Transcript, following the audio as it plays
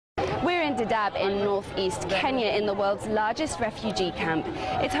We're in Daadab in northeast Kenya in the world's largest refugee camp.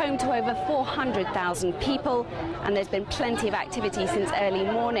 It's home to over 400,000 people, and there's been plenty of activity since early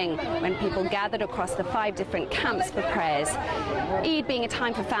morning when people gathered across the 5 different camps for prayers. Eid being a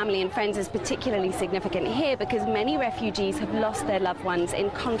time for family and friends is particularly significant here because many refugees have lost their loved ones in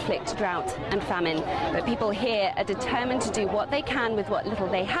conflict, drought and famine. But people here are determined to do what they can with what little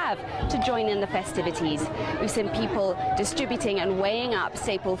they have to join in the festivities. We've seen people distributing and weighing up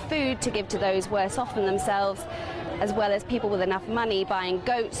staple food to give to those worse off than themselves, as well as people with enough money buying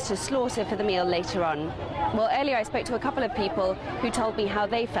goats to slaughter for the meal later on. Well, earlier I spoke to a couple of people who told me how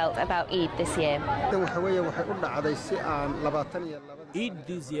they felt about Eid this year. Eid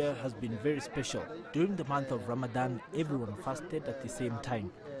this year has been very special. During the month of Ramadan, everyone fasted at the same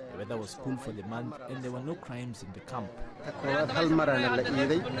time. The weather was cool for the month and there were no crimes in the camp.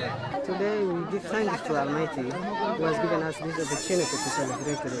 Today we give thanks to Almighty who has given us this opportunity to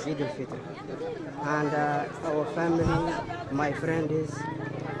celebrate the Eid al-Fitr. And our family, my friends,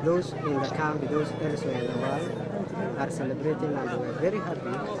 those in the camp, those elsewhere in the world are celebrating, and we're very happy,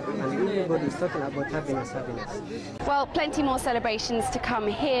 and everybody is talking about happiness. Well, plenty more celebrations to come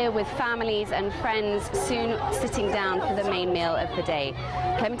here with families and friends soon sitting down for the main meal of the day.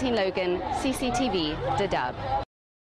 Clementine Logan, CCTV, Daadab.